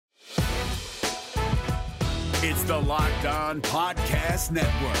It's the Locked On Podcast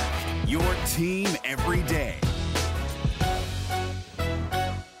Network, your team every day.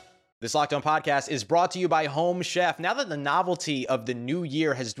 This Locked On Podcast is brought to you by Home Chef. Now that the novelty of the new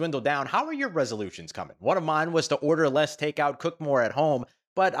year has dwindled down, how are your resolutions coming? One of mine was to order less takeout, cook more at home,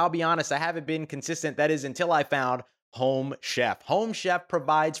 but I'll be honest, I haven't been consistent. That is until I found Home Chef. Home Chef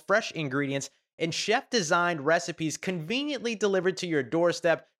provides fresh ingredients and chef-designed recipes conveniently delivered to your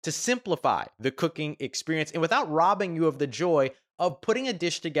doorstep to simplify the cooking experience and without robbing you of the joy of putting a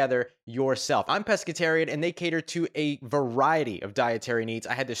dish together yourself. I'm pescatarian and they cater to a variety of dietary needs.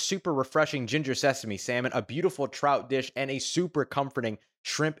 I had this super refreshing ginger sesame salmon, a beautiful trout dish, and a super comforting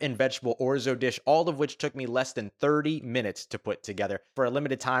shrimp and vegetable orzo dish, all of which took me less than 30 minutes to put together. For a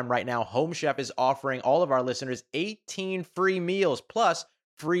limited time right now, Home Chef is offering all of our listeners 18 free meals plus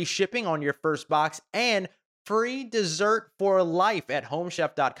free shipping on your first box and free dessert for life at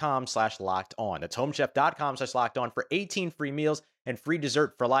homechef.com/lockedon. That's homechef.com/lockedon for 18 free meals and free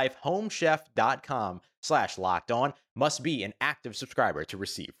dessert for life. Homechef.com/lockedon. Must be an active subscriber to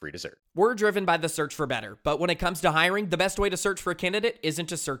receive free dessert. We're driven by the search for better, but when it comes to hiring, the best way to search for a candidate isn't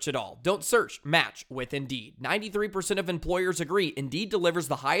to search at all. Don't search, match with Indeed. 93% of employers agree Indeed delivers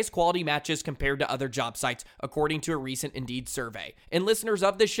the highest quality matches compared to other job sites, according to a recent Indeed survey. And listeners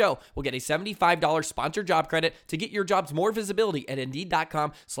of this show will get a $75 sponsored job credit to get your jobs more visibility at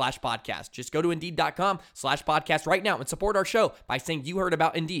Indeed.com/podcast. Just go to Indeed.com/podcast right now and support our show by saying you heard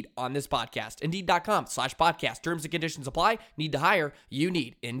about Indeed on this podcast. Indeed.com/podcast. Terms and conditions apply. Need to hire? You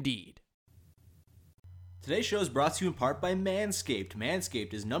need Indeed. Today's show is brought to you in part by Manscaped.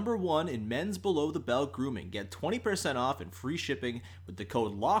 Manscaped is #1 in men's below-the-belt grooming. Get 20% off and free shipping with the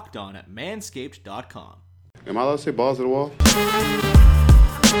code LOCKEDON at manscaped.com. Am I allowed to say balls to the wall?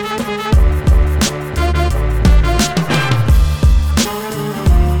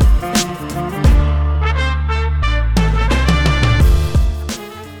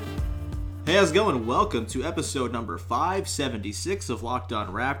 Hey, how's it going? Welcome to episode number 576 of Locked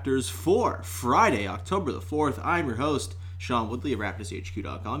On Raptors for Friday, October the 4th. I'm your host, Sean Woodley of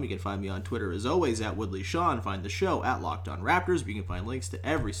RaptorsHQ.com. You can find me on Twitter as always at WoodleySean. Find the show at Locked On Raptors, where you can find links to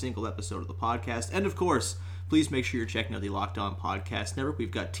every single episode of the podcast. And of course, please make sure you're checking out the Locked On Podcast Network.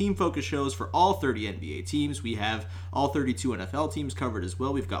 We've got team-focused shows for all 30 NBA teams. We have all 32 NFL teams covered as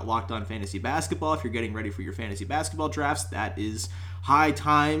well. We've got Locked On Fantasy Basketball. If you're getting ready for your fantasy basketball drafts, that is high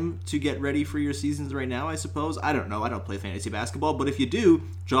time to get ready for your seasons right now, I suppose. I don't know. I don't play fantasy basketball, but if you do,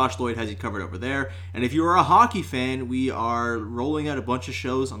 Josh Lloyd has you covered over there. And if you're a hockey fan, we are rolling out a bunch of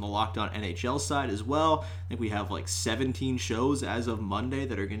shows on the Locked On NHL side as well. I think we have like 17 shows as of Monday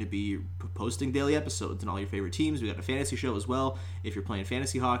that are going to be posting daily episodes on all your favorite teams. We got a fantasy show as well if you're playing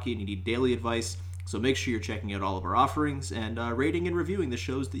fantasy hockey and you need daily advice. So make sure you're checking out all of our offerings and rating and reviewing the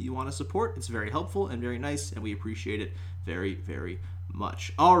shows that you want to support. It's very helpful and very nice, and we appreciate it very, very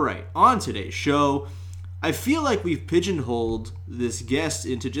much. All right, on today's show, I feel like we've pigeonholed this guest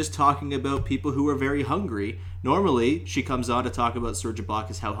into just talking about people who are very hungry. Normally, she comes on to talk about Serge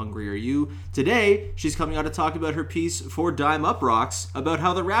Ibaka's How Hungry Are You? Today, she's coming on to talk about her piece for Dime Up Rocks about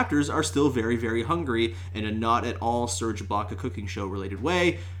how the Raptors are still very, very hungry in a not at all Serge Ibaka cooking show related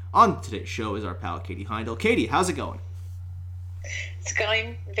way. On today's show is our pal Katie Heindl. Katie, how's it going? It's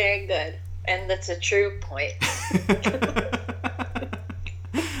going very good, and that's a true point.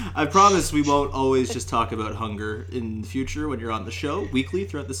 I promise we won't always just talk about hunger in the future when you're on the show, weekly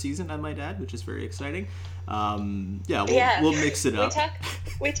throughout the season, I might add, which is very exciting. We'll mix it up.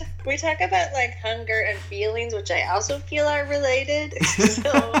 We talk about like hunger and feelings, which I also feel are related.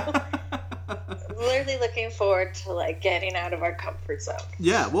 So literally looking forward to like getting out of our comfort zone.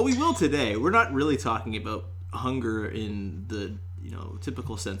 Yeah, well, we will today. We're not really talking about hunger in the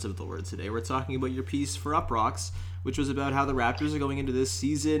typical sense of the word today. We're talking about your piece for Up Rocks, which was about how the Raptors are going into this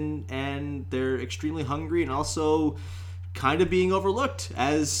season and they're extremely hungry and also kind of being overlooked,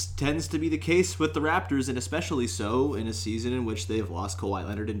 as tends to be the case with the Raptors, and especially so in a season in which they've lost Kawhi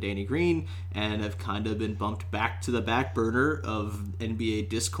Leonard and Danny Green and have kind of been bumped back to the back burner of NBA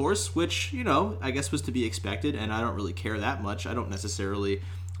discourse, which, I guess was to be expected, and I don't really care that much. I don't necessarily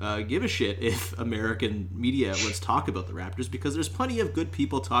give a shit if American media outlets talk about the Raptors, because there's plenty of good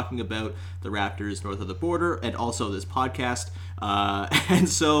people talking about the Raptors north of the border and also this podcast. And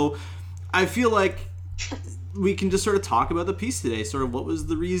so I feel like we can just sort of talk about the piece today. Sort of what was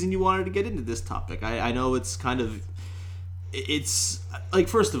the reason you wanted to get into this topic? I know it's like,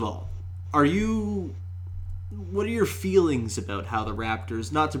 first of all, what are your feelings about how the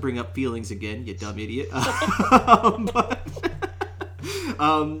Raptors, not to bring up feelings again, you dumb idiot,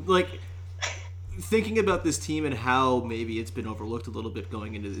 like thinking about this team and how maybe it's been overlooked a little bit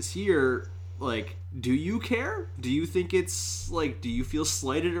going into this year, like, do you care? Do you think it's, like, do you feel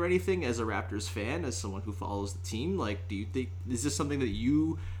slighted or anything as a Raptors fan, as someone who follows the team? Like, do you think, is this something that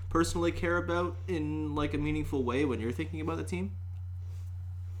you personally care about in, like, a meaningful way when you're thinking about the team?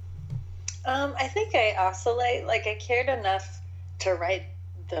 I think I oscillate. Like, I cared enough to write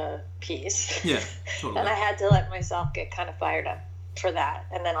the piece. Yeah, totally. And I had to let myself get kind of fired up for that.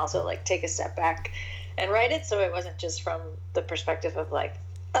 And then also, like, take a step back and write it so it wasn't just from the perspective of, like,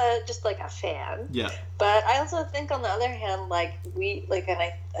 just like a fan. Yeah. But I also think on the other hand, like, and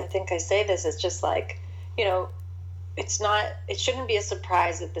I think I say this, it's just like, you know, it shouldn't be a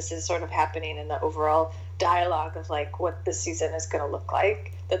surprise that this is sort of happening in the overall dialogue of, like, what this season is going to look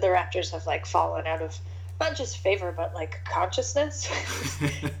like, that the Raptors have, like, fallen out of not just favor, but, like, consciousness.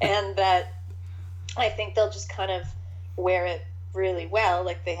 And that I think they'll just kind of wear it really well.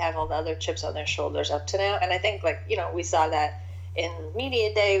 Like, they have all the other chips on their shoulders up to now. And I think, like, you know, we saw that in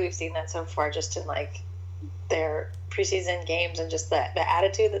media day. We've seen that so far just in, like, their preseason games and just the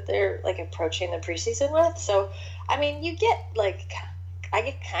attitude that they're, like, approaching the preseason with. So, I mean, you get, like, I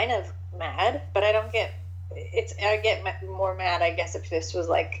get kind of mad, but I don't get, I get more mad, I guess, if this was,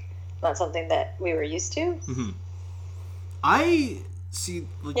 like, not something that we were used to. Mm-hmm. I see,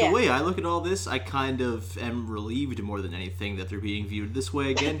 like, the way I look at all this, I kind of am relieved more than anything that they're being viewed this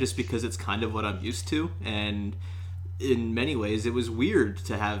way again, just because it's kind of what I'm used to. And in many ways, it was weird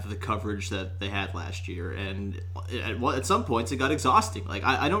to have the coverage that they had last year. And at some points, it got exhausting. Like,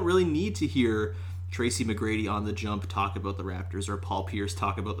 I don't really need to hear Tracy McGrady on the jump talk about the Raptors or Paul Pierce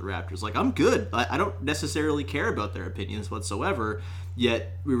talk about the Raptors. Like, I'm good. I don't necessarily care about their opinions whatsoever,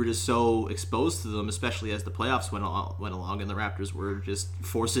 yet we were just so exposed to them, especially as the playoffs went along and the Raptors were just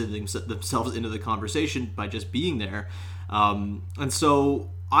forcing themselves into the conversation by just being there. And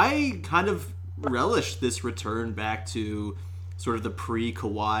so I kind of relish this return back to sort of the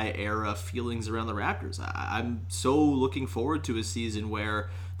pre-Kawhi era feelings around the Raptors. I'm so looking forward to a season where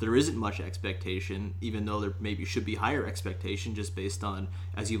there isn't much expectation, even though there maybe should be higher expectation just based on,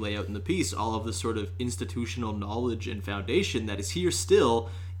 as you lay out in the piece, all of the sort of institutional knowledge and foundation that is here still,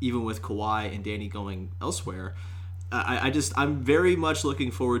 even with Kawhi and Danny going elsewhere. I'm very much looking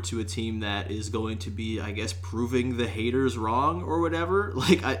forward to a team that is going to be, I guess, proving the haters wrong or whatever.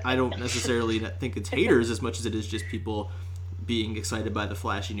 Like, I don't necessarily think it's haters as much as it is just people being excited by the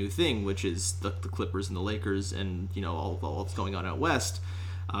flashy new thing, which is the Clippers and the Lakers and, you know, all that's going on out west.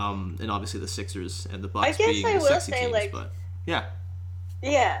 And obviously the Sixers and the Bucks being the sexy teams, like, but yeah,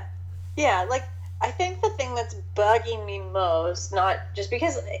 like, I think the thing that's bugging me most, not just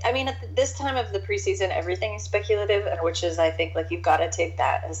because, I mean, at this time of the preseason, everything is speculative, and which is, I think, like, you've got to take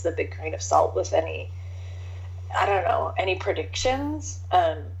that as the big grain of salt with any predictions.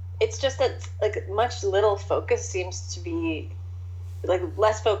 It's just that, like, little focus seems to be, like,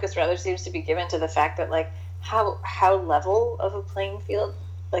 less focus rather seems to be given to the fact that, like, how level of a playing field,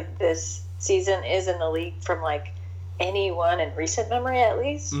 like, this season is in the league from, like, anyone in recent memory, at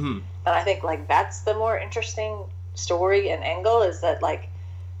least. Mm-hmm. And I think, like, that's the more interesting story and angle, is that, like,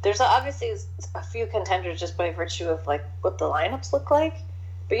 there's obviously a few contenders just by virtue of, like, what the lineups look like,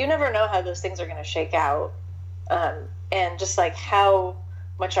 but you never know how those things are going to shake out, and just, like, how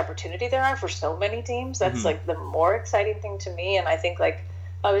much opportunity there are for so many teams. That's mm-hmm. like the more exciting thing to me. And I think, like,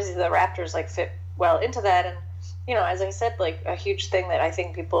 obviously the Raptors, like, fit well into that. And, you know, as I said, like, a huge thing that I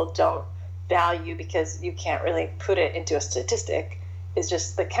think people don't value because you can't really put it into a statistic is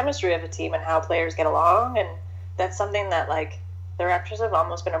just the chemistry of a team and how players get along. And that's something that, like, the Raptors have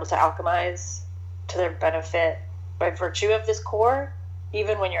almost been able to alchemize to their benefit by virtue of this core.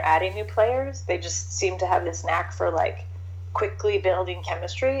 Even when you're adding new players, they just seem to have this knack for, like, quickly building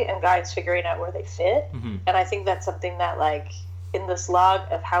chemistry and guys figuring out where they fit. Mm-hmm. And I think that's something that, like, in this log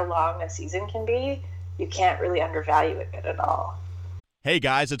of how long a season can be, you can't really undervalue it at all. Hey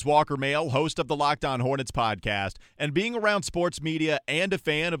guys, it's Walker Mail, host of the Locked On Hornets podcast, and being around sports media and a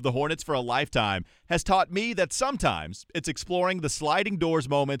fan of the Hornets for a lifetime has taught me that sometimes it's exploring the sliding doors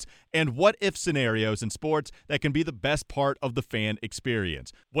moments and what-if scenarios in sports that can be the best part of the fan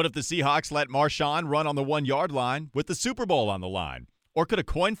experience. What if the Seahawks let Marshawn run on the 1-yard line with the Super Bowl on the line? Or could a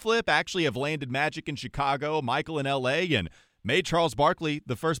coin flip actually have landed Magic in Chicago, Michael in L.A., and made Charles Barkley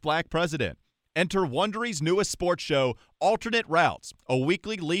the first black president? Enter Wondery's newest sports show, Alternate Routes, a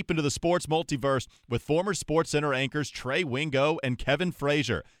weekly leap into the sports multiverse with former SportsCenter anchors Trey Wingo and Kevin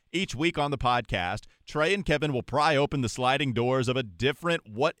Frazier. Each week on the podcast, Trey and Kevin will pry open the sliding doors of a different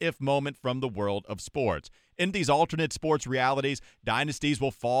what-if moment from the world of sports. In these alternate sports realities, dynasties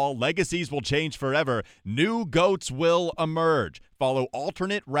will fall, legacies will change forever, new GOATs will emerge. Follow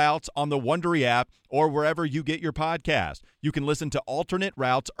Alternate Routes on the Wondery app or wherever you get your podcast. You can listen to Alternate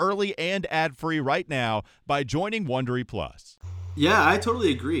Routes early and ad-free right now by joining Wondery Plus. Yeah, I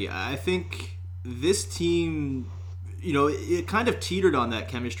totally agree. I think this team, it kind of teetered on that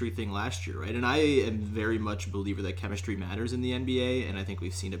chemistry thing last year, right? And I am very much a believer that chemistry matters in the NBA, and I think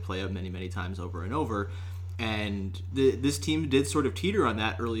we've seen it play out many, many times over and over. And this team did sort of teeter on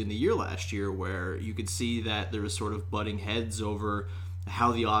that early in the year last year, where you could see that there was sort of butting heads over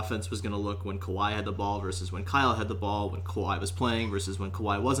how the offense was going to look when Kawhi had the ball versus when Kyle had the ball, when Kawhi was playing versus when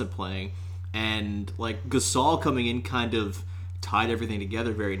Kawhi wasn't playing. And like Gasol coming in kind of tied everything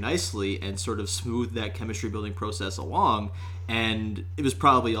together very nicely and sort of smoothed that chemistry building process along. And it was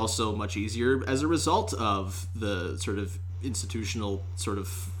probably also much easier as a result of the sort of institutional sort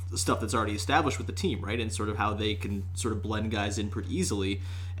of stuff that's already established with the team, right? And sort of how they can sort of blend guys in pretty easily.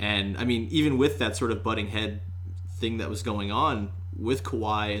 And I mean, even with that sort of butting head thing that was going on with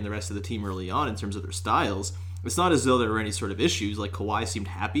Kawhi and the rest of the team early on in terms of their styles, it's not as though there were any sort of issues. Like Kawhi seemed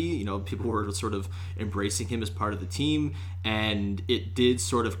happy, people were sort of embracing him as part of the team, and it did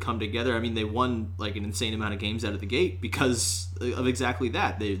sort of come together. I mean, they won like an insane amount of games out of the gate because of exactly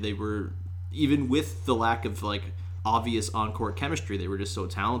that. They were, even with the lack of like obvious on-court chemistry, they were just so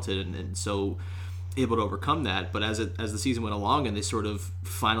talented and so able to overcome that. But as the season went along and they sort of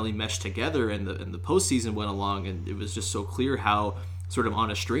finally meshed together and the postseason went along, and it was just so clear how sort of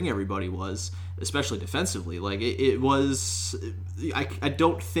on a string everybody was, especially defensively. Like it was, I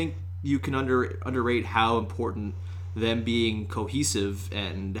don't think you can underrate how important them being cohesive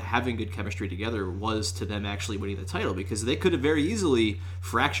and having good chemistry together was to them actually winning the title, because they could have very easily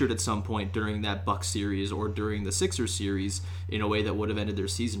fractured at some point during that Bucks series or during the Sixers series in a way that would have ended their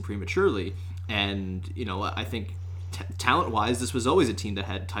season prematurely. And I think talent-wise, this was always a team that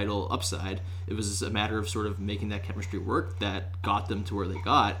had title upside. It was a matter of sort of making that chemistry work that got them to where they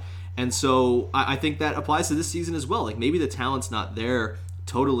got. And so I think that applies to this season as well. Like maybe the talent's not there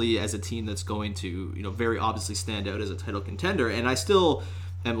totally as a team that's going to, very obviously stand out as a title contender. And I still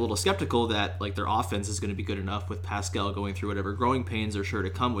am a little skeptical that like their offense is going to be good enough with Pascal going through whatever growing pains are sure to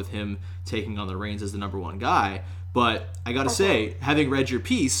come with him taking on the reins as the number one guy. But I got to say, having read your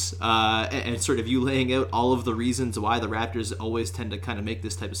piece and sort of you laying out all of the reasons why the Raptors always tend to kind of make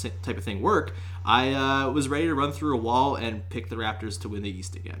this type of thing work, I was ready to run through a wall and pick the Raptors to win the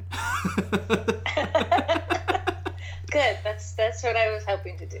East again. Good. That's what I was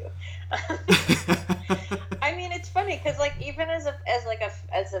hoping to do. I mean, it's funny because like even as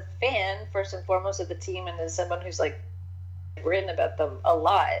a fan first and foremost of the team, and as someone who's like written about them a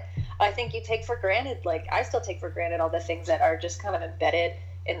lot, I think you take for granted, like I still take for granted all the things that are just kind of embedded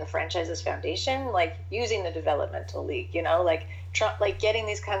in the franchise's foundation, like using the developmental league, like getting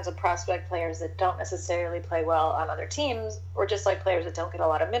these kinds of prospect players that don't necessarily play well on other teams, or just like players that don't get a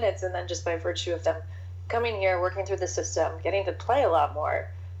lot of minutes, and then just by virtue of them coming here, working through the system, getting to play a lot more,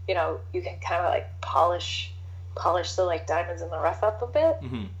 you can kind of like polish the like diamonds in the rough up a bit.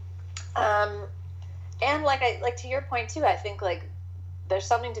 Mm-hmm. And like to your point too, I think like there's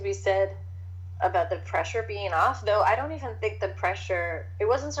something to be said about the pressure being off, though I don't even think it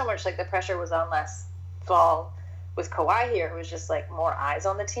wasn't so much like the pressure was on last fall with Kawhi here. It was just like more eyes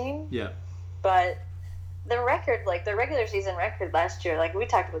on the team. Yeah. But the record, like the regular season record last year, like we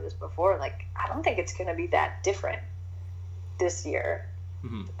talked about this before, like I don't think it's going to be that different this year.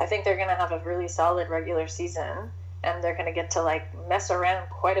 Mm-hmm. I think they're going to have a really solid regular season, and they're going to get to like mess around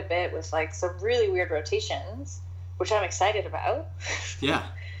quite a bit with like some really weird rotations, which I'm excited about. Yeah.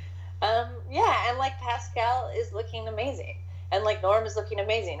 And like Pascal is looking amazing, and like Norm is looking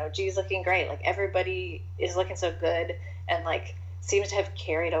amazing. OG is looking great. Like everybody is looking so good, and like seems to have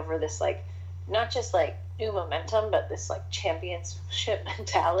carried over this like not just like new momentum, but this like championship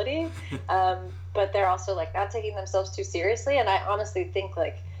mentality. But they're also like not taking themselves too seriously, and I honestly think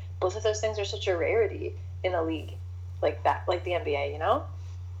like both of those things are such a rarity in a league like that, like the NBA,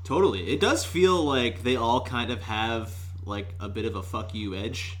 Totally. It does feel like they all kind of have like a bit of a fuck you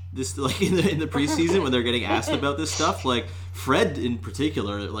edge this like in the preseason when they're getting asked about this stuff. Like Fred in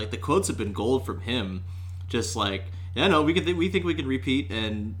particular, like the quotes have been gold from him, just like, yeah, no, we think we can repeat,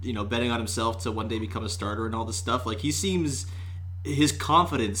 and betting on himself to one day become a starter and all this stuff. Like his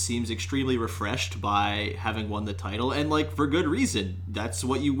confidence seems extremely refreshed by having won the title, and like for good reason. That's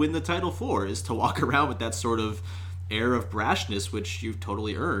what you win the title for, is to walk around with that sort of air of brashness, which you've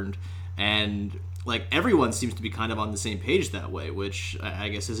totally earned. And like everyone seems to be kind of on the same page that way, which I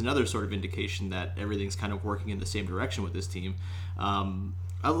guess is another sort of indication that everything's kind of working in the same direction with this team.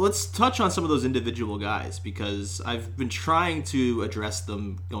 Let's touch on some of those individual guys, because I've been trying to address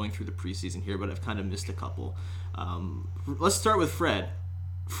them going through the preseason here, but I've kind of missed a couple. Let's start with Fred.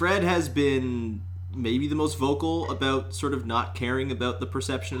 Fred has been maybe the most vocal about sort of not caring about the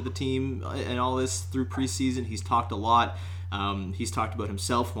perception of the team and all this through preseason. He's talked a lot. He's talked about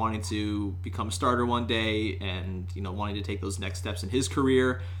himself wanting to become a starter one day and, wanting to take those next steps in his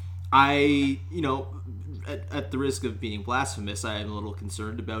career. At the risk of being blasphemous, I am a little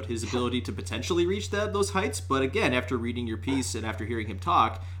concerned about his ability to potentially reach those heights. But again, after reading your piece and after hearing him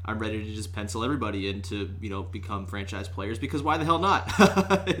talk, I'm ready to just pencil everybody in to, become franchise players, because why the hell not?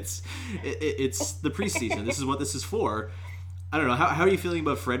 It's the preseason. This is what this is for. I don't know. How are you feeling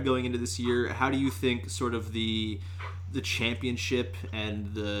about Fred going into this year? How do you think sort of the championship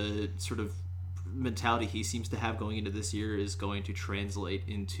and the sort of mentality he seems to have going into this year is going to translate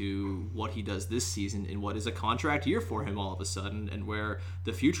into what he does this season in what is a contract year for him all of a sudden, and where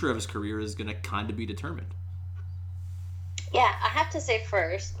the future of his career is going to kind of be determined? Yeah, I have to say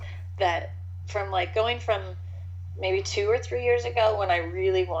first that from going from maybe 2 or 3 years ago when I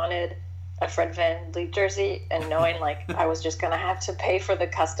really wanted a Fred VanVleet jersey and knowing I was just going to have to pay for the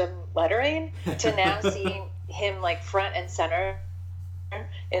custom lettering, to now seeing him front and center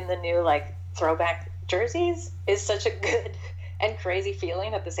in the new throwback jerseys is such a good and crazy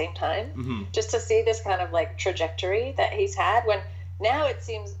feeling at the same time. Mm-hmm. Just to see this kind of trajectory that he's had, when now it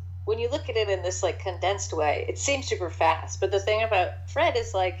seems, when you look at it in this condensed way, it seems super fast. But the thing about Fred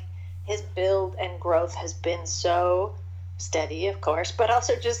is his build and growth has been so steady, of course, but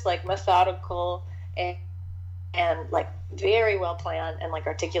also just methodical and very well planned and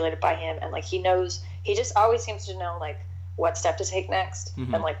articulated by him. And he just always seems to know what step to take next,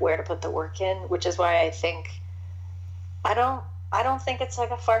 mm-hmm. and where to put the work in, which is why I think I don't think it's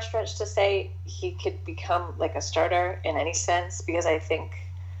a far stretch to say he could become a starter in any sense, because I think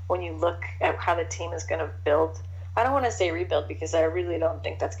when you look at how the team is going to build, I don't want to say rebuild, because I really don't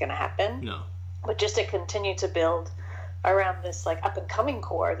think that's going to happen. No. But just to continue to build around this up and coming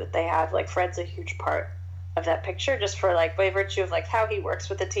core that they have, Fred's a huge part of that picture, just for by virtue of how he works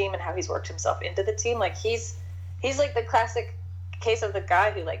with the team and how he's worked himself into the team. He's the classic case of the guy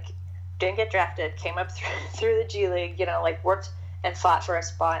who didn't get drafted, came up through the G League, worked and fought for a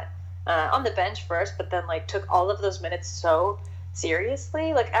spot on the bench first, but then took all of those minutes so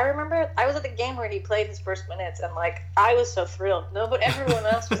seriously. I remember I was at the game where he played his first minutes, and I was so thrilled. No, but everyone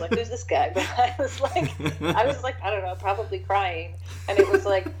else was who's this guy? But I was I don't know, probably crying. And it was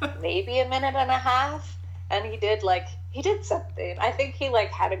maybe a minute and a half, and he did something. I think he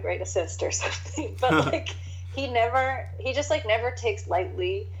had a great assist or something, but he just never takes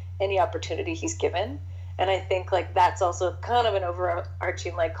lightly any opportunity he's given. And I think that's also kind of an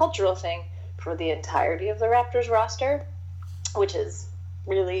overarching cultural thing for the entirety of the Raptors roster, which is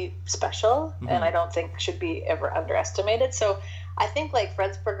really special, mm-hmm. and I don't think should be ever underestimated. So I think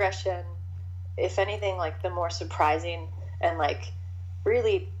Fred's progression, if anything, the more surprising and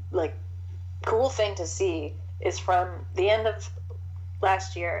really cool thing to see is from the end of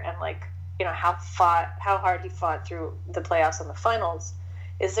last year and how hard he fought through the playoffs and the finals,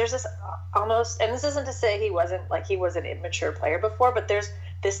 is there's this almost, and this isn't to say he wasn't he was an immature player before, but there's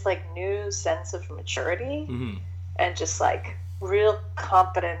this new sense of maturity, mm-hmm. and just real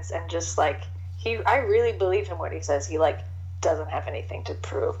confidence, and just I really believe him when he says he doesn't have anything to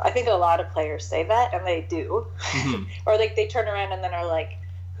prove. I think a lot of players say that, and they do, mm-hmm. or they turn around and then are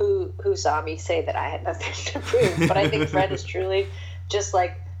who saw me say that I had nothing to prove. But I think Fred is truly just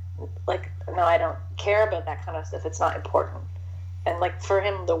no, I don't care about that kind of stuff. It's not important. And for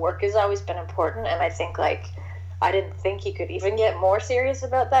him, the work has always been important. And I think I didn't think he could even get more serious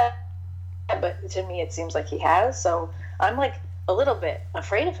about that, but to me it seems he has. So I'm a little bit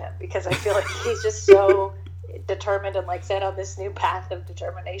afraid of him, because I feel he's just so determined and set on this new path of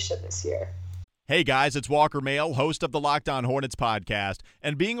determination this year. Hey guys, it's Walker Mail, host of the Locked On Hornets podcast,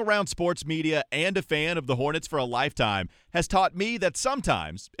 and being around sports media and a fan of the Hornets for a lifetime has taught me that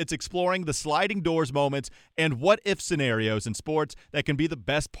sometimes it's exploring the sliding doors moments and what-if scenarios in sports that can be the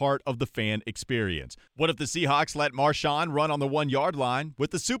best part of the fan experience. What if the Seahawks let Marshawn run on the 1-yard line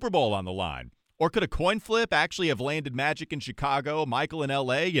with the Super Bowl on the line? Or could a coin flip actually have landed Magic in Chicago, Michael in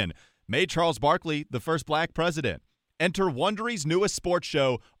L.A., and made Charles Barkley the first black president? Enter Wondery's newest sports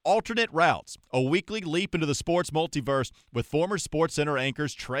show, Alternate Routes, a weekly leap into the sports multiverse with former SportsCenter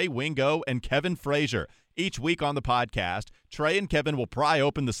anchors Trey Wingo and Kevin Frazier. Each week on the podcast, Trey and Kevin will pry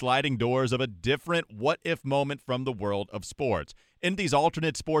open the sliding doors of a different what-if moment from the world of sports. In these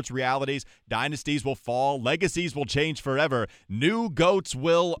alternate sports realities, dynasties will fall, legacies will change forever, new GOATs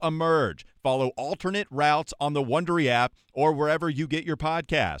will emerge. Follow Alternate Routes on the Wondery app or wherever you get your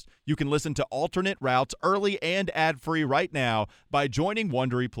podcast. You can listen to Alternate Routes early and ad-free right now by joining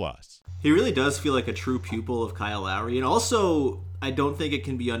Wondery Plus. He really does feel like a true pupil of Kyle Lowry. And also, I don't think it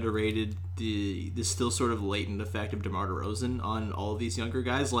can be underrated the still sort of latent effect of DeMar DeRozan on all of these younger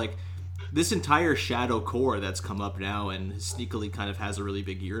guys. Like, this entire shadow core that's come up now and sneakily kind of has a really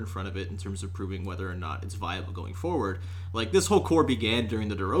big year in front of it in terms of proving whether or not it's viable going forward. Like, this whole core began during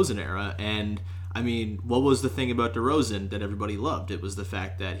the DeRozan era, and I mean, what was the thing about DeRozan that everybody loved? It was the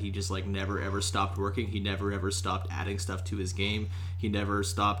fact that he just like never ever stopped working. He never ever stopped adding stuff to his game. He never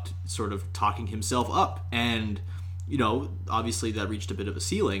stopped sort of talking himself up. And, you know, obviously that reached a bit of a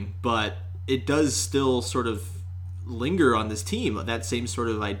ceiling, but it does still sort of linger on this team, that same sort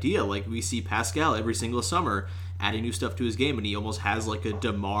of idea. Like, we see Pascal every single summer adding new stuff to his game, and he almost has like a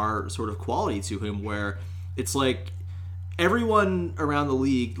DeMar sort of quality to him where it's like everyone around the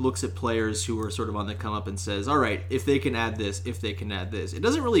league looks at players who are sort of on the come up and says, all right, if they can add this, if they can add this. It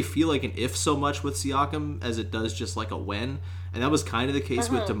doesn't really feel like an if so much with Siakam as it does just like a when. And that was kind of the case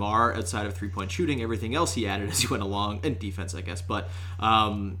with DeMar outside of three-point shooting. Everything else he added as he went along, and defense, I guess. But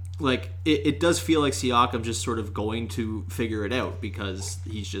it does feel like Siakam just sort of going to figure it out because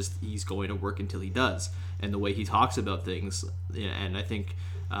he's going to work until he does. And the way he talks about things, and I think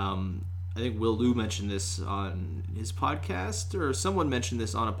Will Lou mentioned this on his podcast, or someone mentioned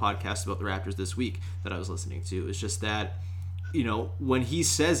this on a podcast about the Raptors this week that I was listening to. It's just that, you know, when he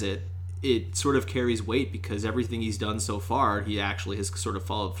says it, it sort of carries weight because everything he's done so far, he actually has sort of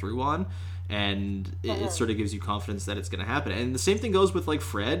followed through on, and it sort of gives you confidence that it's going to happen. And the same thing goes with like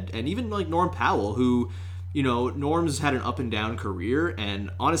Fred and even like Norm Powell, who, you know, Norm's had an up and down career, and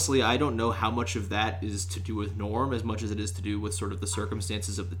honestly, I don't know how much of that is to do with Norm as much as it is to do with sort of the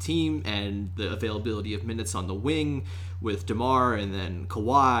circumstances of the team and the availability of minutes on the wing with DeMar and then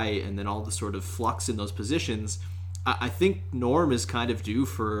Kawhi and then all the sort of flux in those positions. I think Norm is kind of due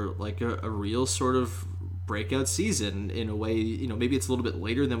for like a real sort of breakout season in a way. You know, maybe it's a little bit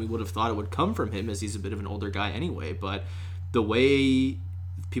later than we would have thought it would come from him, as he's a bit of an older guy anyway, but the way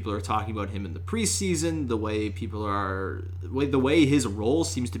people are talking about him in the preseason, the way his role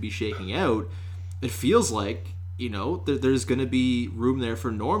seems to be shaking out, it feels like, you know, there's going to be room there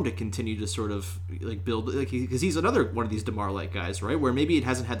for Norm to continue to sort of like build, like, because he's another one of these DeMar-like guys, right? Where maybe it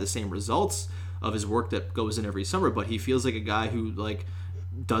hasn't had the same results of his work that goes in every summer, but he feels like a guy who like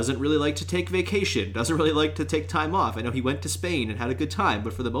doesn't really like to take vacation, doesn't really like to take time off. I know he went to Spain and had a good time,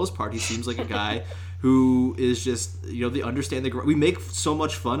 but for the most part, he seems like a guy who is just, you know, they understand the. We make so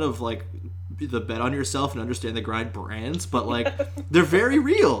much fun of like the bet on yourself and understand the grind brands, but like they're very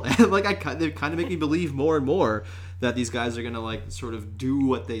real, and like they kind of make me believe more and more that these guys are gonna like sort of do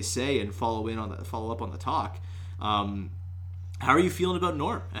what they say and follow up on the talk. How are you feeling about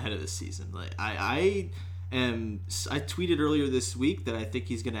Norm ahead of this season? Like I tweeted earlier this week that I think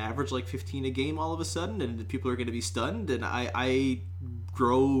he's going to average like 15 a game all of a sudden, and people are going to be stunned, and I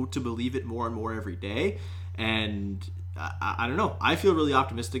grow to believe it more and more every day. And I don't know. I feel really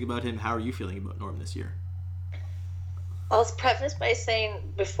optimistic about him. How are you feeling about Norm this year? I'll preface by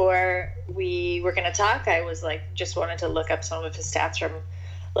saying before we were going to talk, I was like just wanted to look up some of his stats from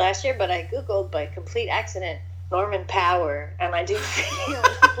last year, but I Googled by complete accident Norman Power, and I do feel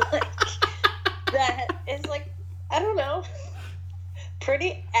like that is like, I don't know,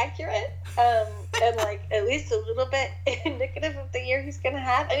 pretty accurate, and like at least a little bit indicative of the year he's gonna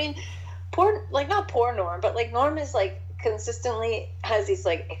have. I mean, not poor Norm, but like Norm is like consistently has these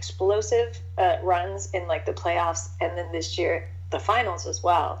like explosive runs in like the playoffs, and then this year the finals as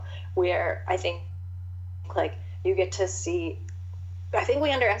well, where I think like you get to see. I think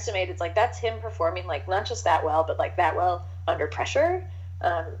we underestimated, like, that's him performing, like, not just that well, but, like, that well under pressure.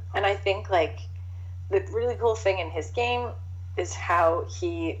 And I think, like, the really cool thing in his game is how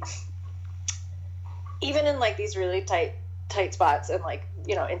he, even in, like, these really tight spots and, like,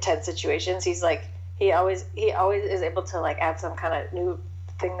 you know, intense situations, he's, like, he always is able to, like, add some kind of new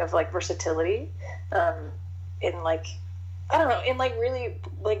thing of, like, versatility in, like, I don't know, in, like, really,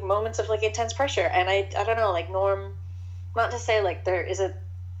 like, moments of, like, intense pressure. And I don't know, like, Norm... Not to say like there isn't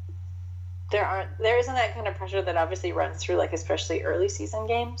that kind of pressure that obviously runs through like especially early season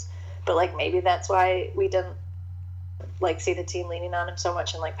games, but like maybe that's why we didn't like see the team leaning on him so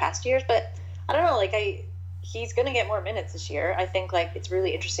much in like past years. But I don't know, like he's gonna get more minutes this year. I think like it's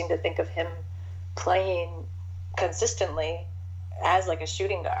really interesting to think of him playing consistently as like a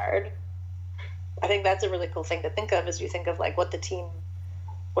shooting guard. I think that's a really cool thing to think of as you think of like what the team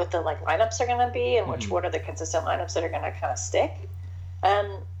what the like lineups are going to be and what are the consistent lineups that are going to kind of stick.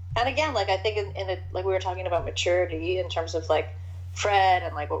 And again, like I think in it, like we were talking about maturity in terms of like Fred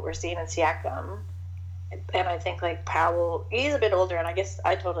and like what we're seeing in Siakam, and I think like Powell, he's a bit older, and I guess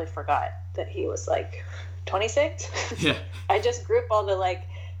I totally forgot that he was like 26. Yeah. I just group all the like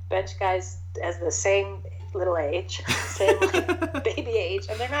bench guys as the same little age, same like baby age,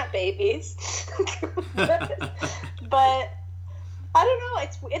 and they're not babies. But I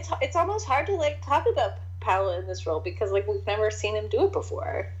don't know. It's almost hard to like talk about Powell in this role because like we've never seen him do it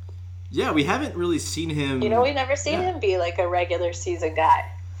before. Yeah, we haven't really seen him. You know, we've never seen him be like a regular season guy.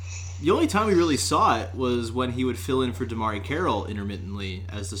 The only time we really saw it was when he would fill in for DeMarre Carroll intermittently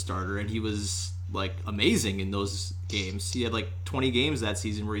as the starter, and he was like amazing in those games. He had like 20 games that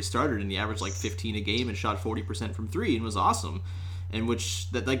season where he started, and he averaged like 15 a game and shot 40% from three, and was awesome. And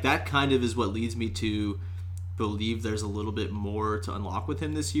that kind of is what leads me to believe there's a little bit more to unlock with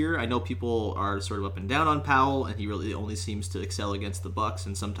him this year. I know people are sort of up and down on Powell, and he really only seems to excel against the Bucks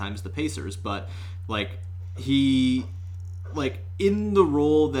and sometimes the Pacers, but like he in the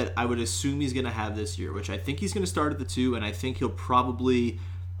role that I would assume he's going to have this year, which I think he's going to start at the 2, and I think he'll probably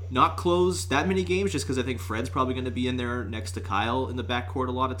not close that many games just because I think Fred's probably going to be in there next to Kyle in the backcourt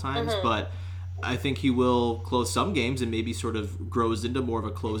a lot of times, but I think he will close some games and maybe sort of grows into more of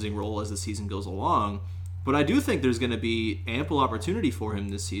a closing role as the season goes along. But I do think there's going to be ample opportunity for him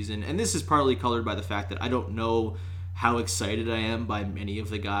this season, and this is partly colored by the fact that I don't know how excited I am by many of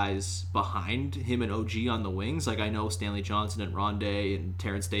the guys behind him and OG on the wings. Like I know Stanley Johnson and Rondé and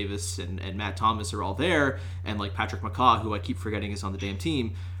Terrence Davis and Matt Thomas are all there, and like Patrick McCaw, who I keep forgetting is on the damn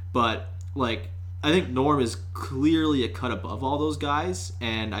team. But like I think Norm is clearly a cut above all those guys,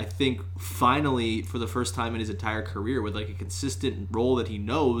 and I think finally for the first time in his entire career with like a consistent role that he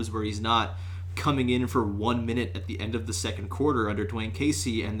knows where he's not coming in for 1 minute at the end of the second quarter under Dwayne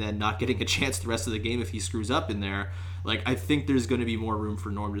Casey and then not getting a chance the rest of the game if he screws up in there. Like, I think there's going to be more room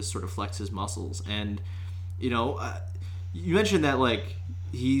for Norm to sort of flex his muscles. And, you know, you mentioned that, like,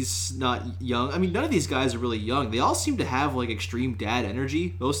 he's not young. I mean, none of these guys are really young. They all seem to have, like, extreme dad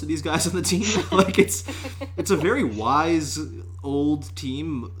energy, most of these guys on the team. Like, it's a very wise old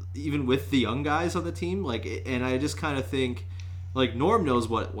team, even with the young guys on the team. Like, and I just kind of think, like, Norm knows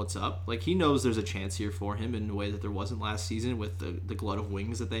what's up. Like, he knows there's a chance here for him in a way that there wasn't last season with the glut of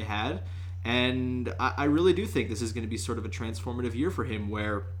wings that they had. And I really do think this is going to be sort of a transformative year for him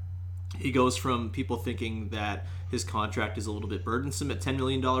where he goes from people thinking that his contract is a little bit burdensome at $10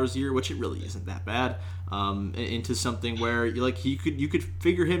 million a year, which it really isn't that bad, into something where like you could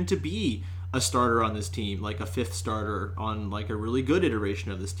figure him to be a starter on this team, like a fifth starter on like a really good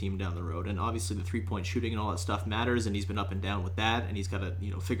iteration of this team down the road. And obviously the 3-point shooting and all that stuff matters, and he's been up and down with that, and he's got to,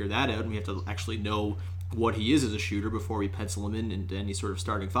 you know, figure that out, and we have to actually know what he is as a shooter before we pencil him in any sort of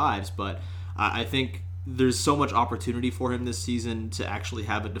starting fives. But I think there's so much opportunity for him this season to actually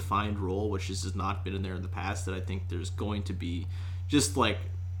have a defined role, which has not been in there in the past, that I think there's going to be just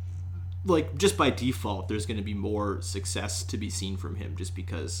just by default, there's going to be more success to be seen from him just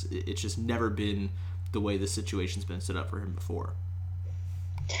because it's just never been the way the situation's been set up for him before.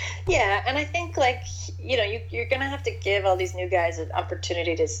 Yeah, and I think, like, you know, you're going to have to give all these new guys an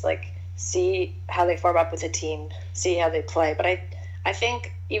opportunity to, like, see how they form up with a team, see how they play. But I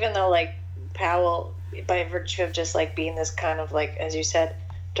think even though, like, Powell, by virtue of just, like, being this kind of, like, as you said,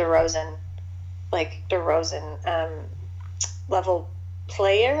 DeRozan level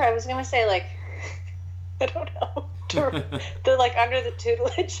player, I was going to say, like, I don't know, the like, under the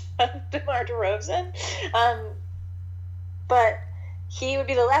tutelage of DeMar DeRozan. But he would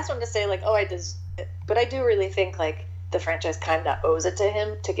be the last one to say, like, oh, I deserve it. But I do really think, like, the franchise kind of owes it to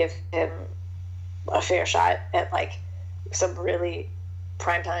him to give him a fair shot at, like, some really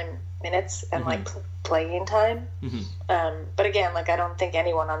primetime minutes and, like, playing time. But again, like, I don't think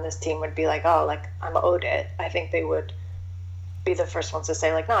anyone on this team would be like, oh, like, I'm owed it. I think they would be the first ones to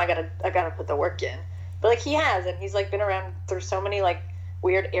say, like, no, I gotta put the work in. But, like, he has, and he's, like, been around through so many, like,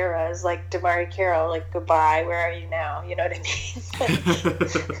 weird eras, like DeMarre Carroll, like, goodbye, where are you now? You know what I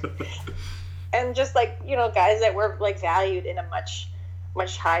mean? And just, like, you know, guys that were, like, valued in a much,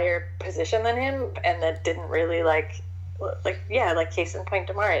 much higher position than him, and that didn't really, like, case in point,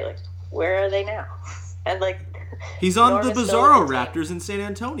 DeMarre, like, where are they now? And, like, he's on the Bizarro Raptors in San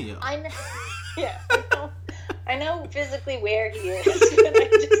Antonio. I know. Yeah, I know physically where he is, but I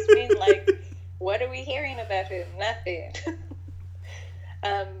just mean, like, what are we hearing about him? Nothing.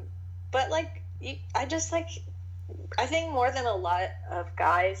 But, like, I just, like, I think more than a lot of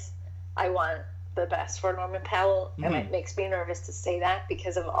guys, I want the best for Norman Powell, and it makes me nervous to say that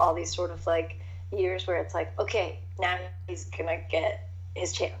because of all these sort of, like, years where it's like, okay, now he's gonna get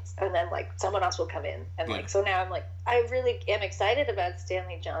his chance, and then like someone else will come in, and like so now I'm like I really am excited about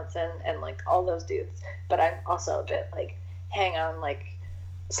Stanley Johnson and like all those dudes, but I'm also a bit like hang on, like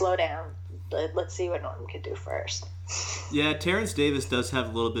slow down, let's see what Norm can do first. Yeah, Terrence Davis does have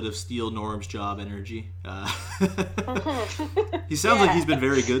a little bit of steal Norm's job energy. He sounds like he's been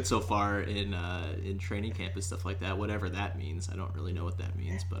very good so far in training camp and stuff like that, whatever that means. I don't really know what that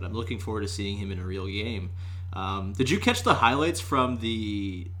means, but I'm looking forward to seeing him in a real game. Did you catch the highlights from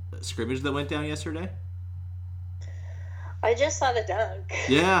the scrimmage that went down yesterday? I just saw the dunk.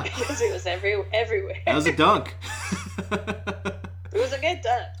 Yeah. Because it was everywhere. That was a dunk. It was a good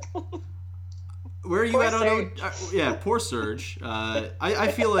dunk. Where are you at on yeah, poor Serge.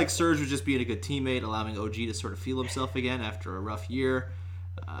 I feel like Serge was just being a good teammate, allowing OG to sort of feel himself again after a rough year.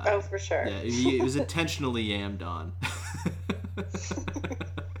 For sure. Yeah, he was intentionally yammed on.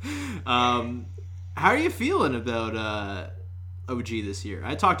 How are you feeling about OG this year?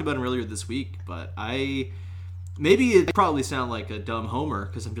 I talked about him earlier this week, but maybe it probably sound like a dumb homer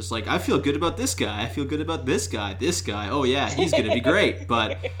because I'm just like, I feel good about this guy. I feel good about this guy. This guy, oh yeah, he's going to be great.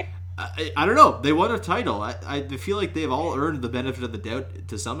 But I don't know. They won a title. I feel like they've all earned the benefit of the doubt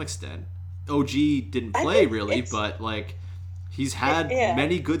to some extent. OG didn't play really, but like he's had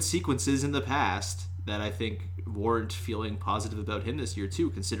many good sequences in the past that I think warrant feeling positive about him this year too,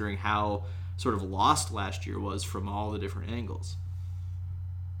 considering how sort of lost last year was from all the different angles.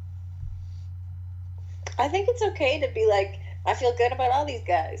 I think it's okay to be like, I feel good about all these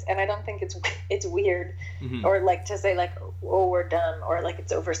guys, and I don't think it's weird or like to say like, oh, we're done, or like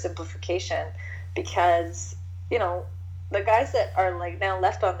it's oversimplification, because you know the guys that are like now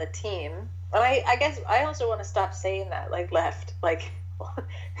left on the team, and I guess I also want to stop saying that, like left, like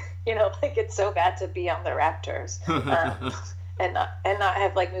you know, like it's so bad to be on the Raptors and not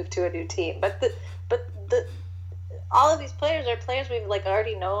have like moved to a new team, but the all of these players are players we've like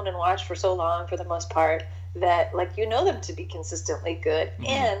already known and watched for so long for the most part that like you know them to be consistently good.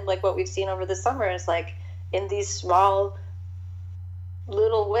 And like what we've seen over the summer is like in these small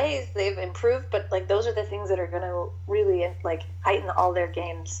little ways they've improved, but like those are the things that are going to really like heighten all their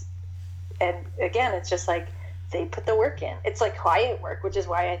games. And again, it's just like they put the work in. It's like quiet work, which is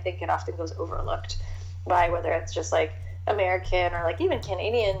why I think it often goes overlooked by whether it's just like American or like even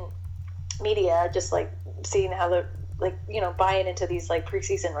Canadian media, just like seeing how the like, you know, buying into these like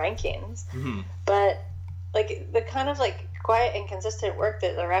preseason rankings. But like the kind of like quiet and consistent work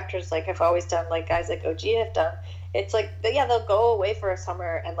that the Raptors like have always done, like guys like OG have done, it's like they'll go away for a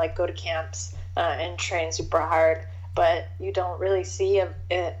summer and like go to camps and train super hard, but you don't really see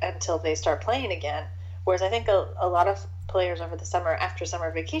it until they start playing again. Whereas I think a lot of players over the summer, after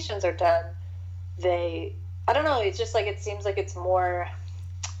summer vacations are done, I don't know, it's just like it seems like it's more,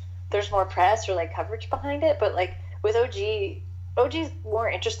 there's more press or like coverage behind it. But like with OG's more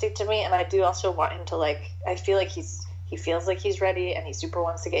interesting to me, and I do also want him to like, I feel like he feels like he's ready and he super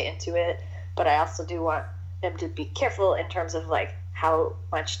wants to get into it, but I also do want him to be careful in terms of like how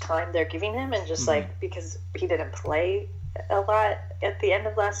much time they're giving him, and just like because he didn't play a lot at the end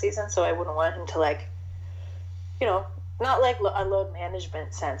of last season, so I wouldn't want him to like, you know, not like a load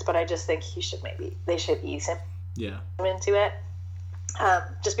management sense, but I just think they should ease him into it.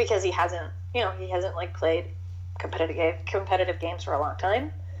 Just because he hasn't like played competitive games for a long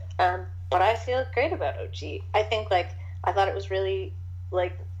time. But I feel great about OG. I think like I thought it was really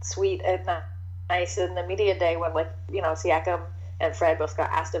like sweet and nice in the media day when like, you know, Siakam and Fred both got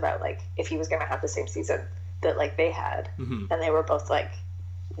asked about like if he was going to have the same season that like they had, and they were both like,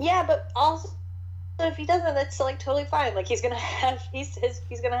 yeah, but also if he doesn't, that's like totally fine. Like he's gonna have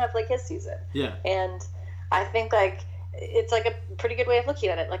like his season. Yeah. And I think like it's like a pretty good way of looking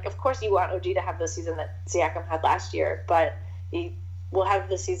at it. Like, of course you want OG to have the season that Siakam had last year, but he will have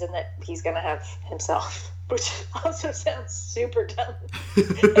the season that he's going to have himself, which also sounds super dumb and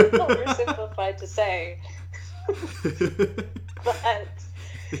oversimplified to say. But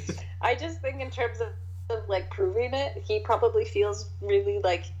I just think in terms of like proving it, he probably feels really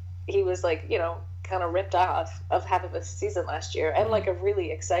like he was like, you know, kind of ripped off of having this season last year and like a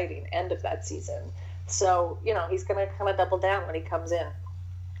really exciting end of that season. So, you know, he's going to kind of double down when he comes in.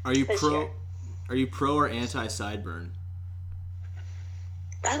 Are you pro or anti Sideburn?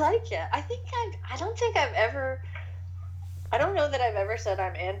 I like it. I don't know that I've ever said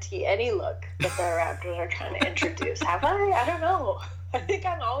I'm anti any look that the Raptors are trying to introduce. Have I? I don't know. I think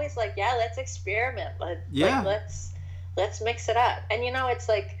I'm always like, yeah, let's experiment. Let's mix it up. And, you know, it's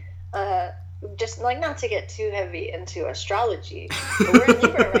like, just like not to get too heavy into astrology, but we're in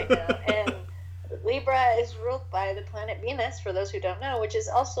Libra right now, and Libra is ruled by the planet Venus, for those who don't know, which is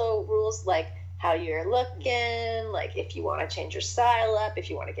also rules like how you're looking, like if you want to change your style up,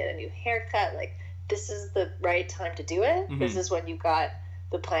 if you want to get a new haircut, like this is the right time to do it. This is when you got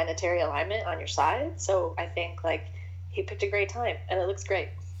the planetary alignment on your side. So I think like he picked a great time and it looks great.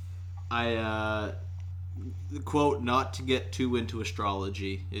 Quote, not to get too into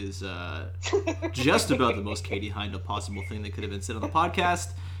astrology is just about the most Katie Heindl possible thing that could have been said on the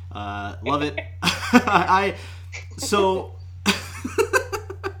podcast. Love it.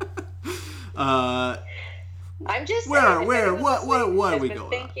 I'm just what are we going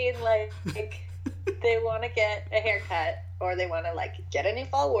thinking on? Like they want to get a haircut or they want to like get a new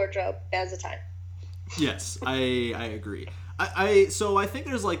fall wardrobe. Now's the time. Yes, I agree. So I think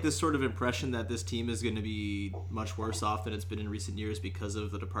there's like this sort of impression that this team is going to be much worse off than it's been in recent years because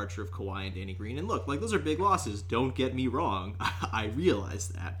of the departure of Kawhi and Danny Green. And look, like those are big losses. Don't get me wrong. I realize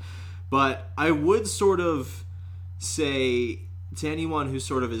that. But I would sort of say to anyone who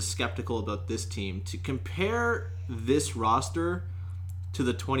sort of is skeptical about this team to compare this roster to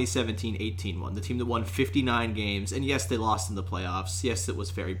the 2017-18 one, the team that won 59 games. And yes, they lost in the playoffs. Yes, it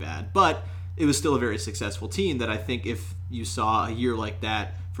was very bad. But it was still a very successful team that I think if you saw a year like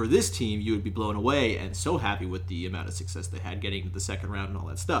that for this team, you would be blown away and so happy with the amount of success they had getting to the second round and all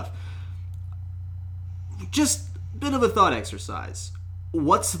that stuff. Just a bit of a thought exercise.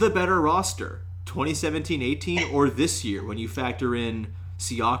 What's the better roster, 2017-18 or this year when you factor in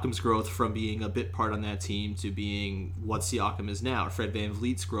Siakam's growth from being a bit part on that team to being what Siakam is now, Fred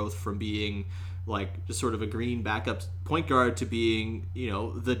VanVleet's growth from being like just sort of a green backup point guard to being,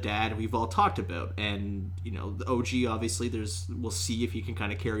 the dad we've all talked about. And, the OG, obviously, we'll see if he can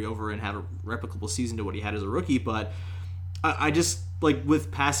kind of carry over and have a replicable season to what he had as a rookie. But I just, like,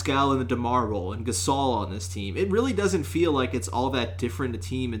 with Pascal and the DeMar role and Gasol on this team, it really doesn't feel like it's all that different a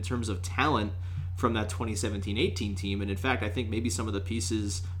team in terms of talent from that 2017-18 team. And in fact, I think maybe some of the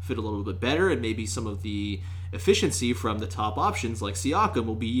pieces fit a little bit better, and maybe some of the efficiency from the top options like Siakam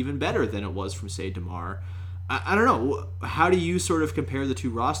will be even better than it was from, say, DeMar. I don't know. How do you sort of compare the two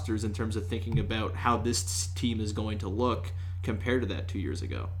rosters in terms of thinking about how this team is going to look compared to that 2 years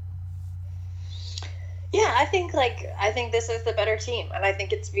ago? Yeah, I think this is the better team, and I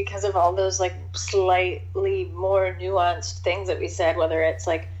think it's because of all those like slightly more nuanced things that we said, whether it's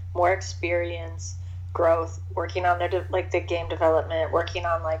like more experience, growth, working on their the game development, working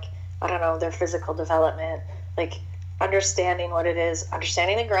on their physical development, like understanding what it is,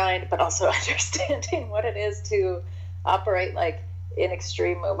 understanding the grind, but also understanding what it is to operate like in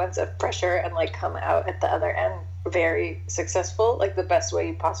extreme moments of pressure and like come out at the other end very successful, like the best way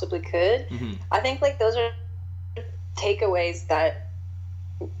you possibly could. Mm-hmm. I think like those are takeaways that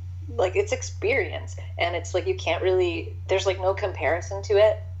like it's experience, and it's like you can't really, there's like no comparison to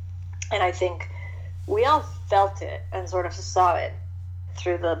it. And I think we all felt it and sort of saw it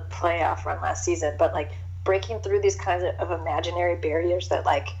through the playoff run last season, but like breaking through these kinds of imaginary barriers that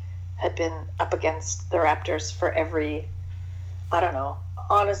like had been up against the Raptors for every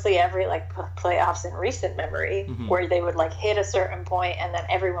like playoffs in recent memory, mm-hmm. where they would like hit a certain point and then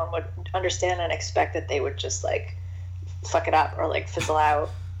everyone would understand and expect that they would just like fuck it up or like fizzle out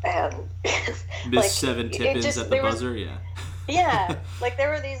and miss like, 7 tip-ins at the buzzer. Yeah, like there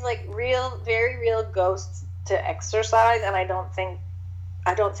were these like very real ghosts to exercise, and I don't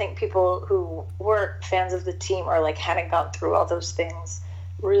think people who weren't fans of the team or like hadn't gone through all those things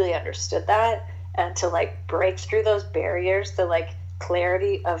really understood that. And to like break through those barriers, the like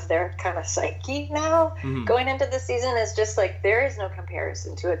clarity of their kind of psyche now, mm-hmm. going into the season is just like there is no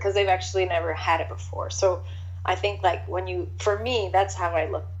comparison to it because they've actually never had it before. So I think like for me, that's how I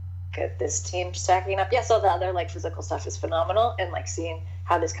look at this team stacking up. Yes, all the other like physical stuff is phenomenal, and like seeing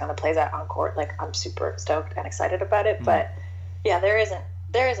how this kind of plays out on court, like I'm super stoked and excited about it. Mm-hmm. But yeah, there isn't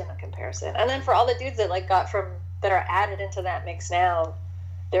a comparison. And then for all the dudes that like that are added into that mix now,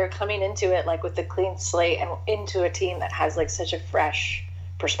 they're coming into it like with a clean slate and into a team that has like such a fresh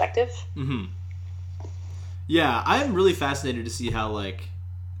perspective. Mm-hmm. Yeah, I'm really fascinated to see how like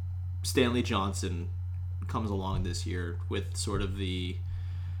Stanley Johnson comes along this year with sort of the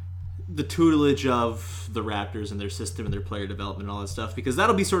tutelage of the Raptors and their system and their player development and all that stuff, because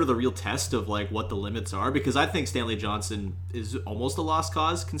that'll be sort of the real test of like what the limits are, because I think Stanley Johnson is almost a lost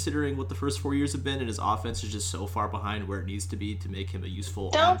cause considering what the first 4 years have been, and his offense is just so far behind where it needs to be to make him a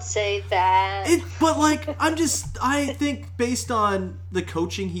useful. Don't say that. But like I think based on the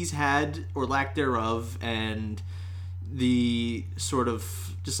coaching he's had or lack thereof and the sort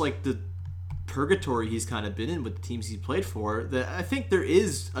of just like the purgatory he's kind of been in with the teams he played for, that I think there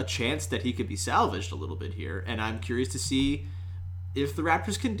is a chance that he could be salvaged a little bit here, and I'm curious to see if the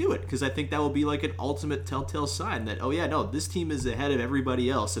Raptors can do it, because I think that will be like an ultimate telltale sign that, oh yeah, no, this team is ahead of everybody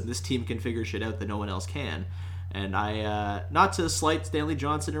else, and this team can figure shit out that no one else can. And I, not to slight Stanley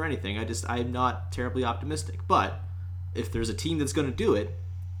Johnson or anything, I'm not terribly optimistic. But if there's a team that's going to do it,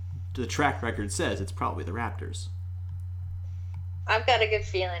 the track record says it's probably the Raptors. I've got a good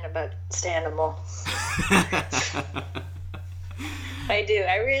feeling about Stanimal. I do.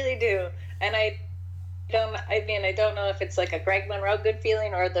 I really do. And I don't know if it's like a Greg Monroe good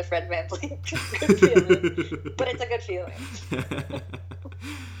feeling or the Fred VanVleet good feeling, but it's a good feeling.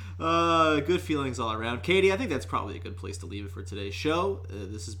 Good feelings all around. Katie, I think that's probably a good place to leave it for today's show.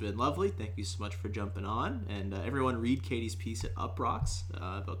 This has been lovely. Thank you so much for jumping on. And everyone read Katie's piece at Uprocks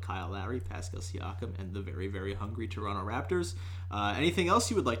about Kyle Lowry, Pascal Siakam, and the very, very hungry Toronto Raptors. Anything else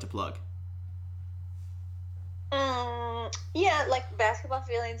you would like to plug? Yeah, like basketball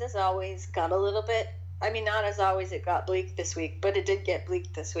feelings as always got a little bit, I mean, not as always it got bleak this week, but it did get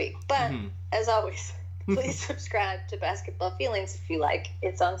bleak this week. But as always, please subscribe to Basketball Feelings if you like.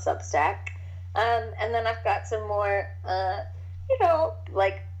 It's on Substack. And then I've got some more,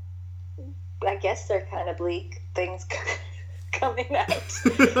 like, I guess they're kind of bleak things coming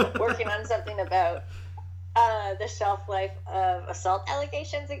out. Working on something about the shelf life of assault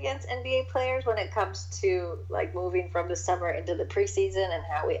allegations against NBA players when it comes to, like, moving from the summer into the preseason and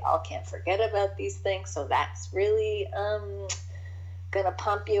how we all can't forget about these things. So that's really gonna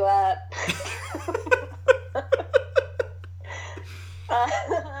pump you up.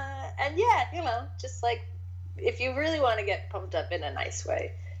 And yeah, just like, if you really want to get pumped up in a nice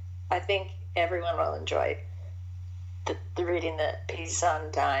way, I think everyone will enjoy the reading the piece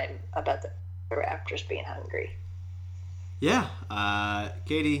on Dime about the Raptors being hungry. Yeah.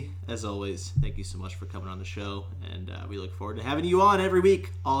 Katie, as always, thank you so much for coming on the show, and we look forward to having you on every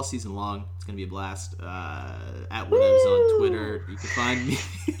week, all season long. It's going to be a blast. At Whatevs on Twitter. You can find me.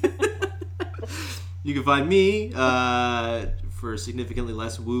 You can find me for significantly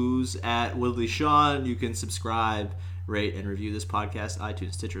less woos at Woodley Sean. You can subscribe, rate, and review this podcast,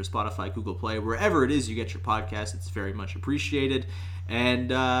 iTunes, Stitcher, Spotify, Google Play, wherever it is you get your podcast. It's very much appreciated. And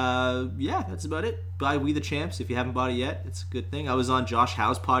yeah, that's about it. Buy We the Champs if you haven't bought it yet. It's a good thing. I was on Josh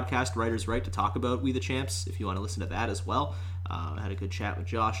Howe's podcast, Writer's Right, to talk about We the Champs, if you want to listen to that as well. I had a good chat with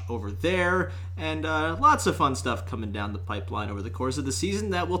Josh over there, and lots of fun stuff coming down the pipeline over the course of the season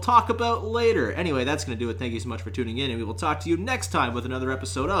that we'll talk about later. Anyway, that's going to do it. Thank you so much for tuning in, and we will talk to you next time with another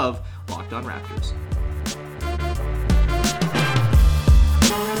episode of Locked On Raptors.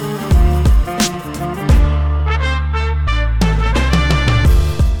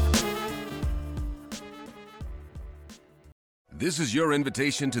 This is your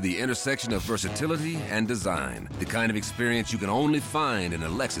invitation to the intersection of versatility and design. The kind of experience you can only find in a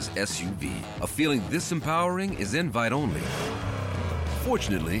Lexus SUV. A feeling this empowering is invite only.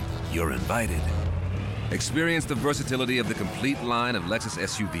 Fortunately, you're invited. Experience the versatility of the complete line of Lexus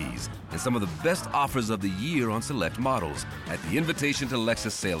SUVs and some of the best offers of the year on select models at the Invitation to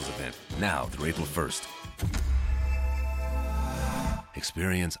Lexus sales event, now through April 1st.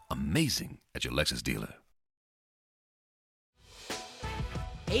 Experience amazing at your Lexus dealer.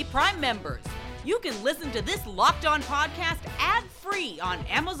 Hey, Prime members, you can listen to this Locked On podcast ad-free on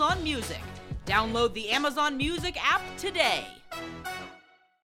Amazon Music. Download the Amazon Music app today.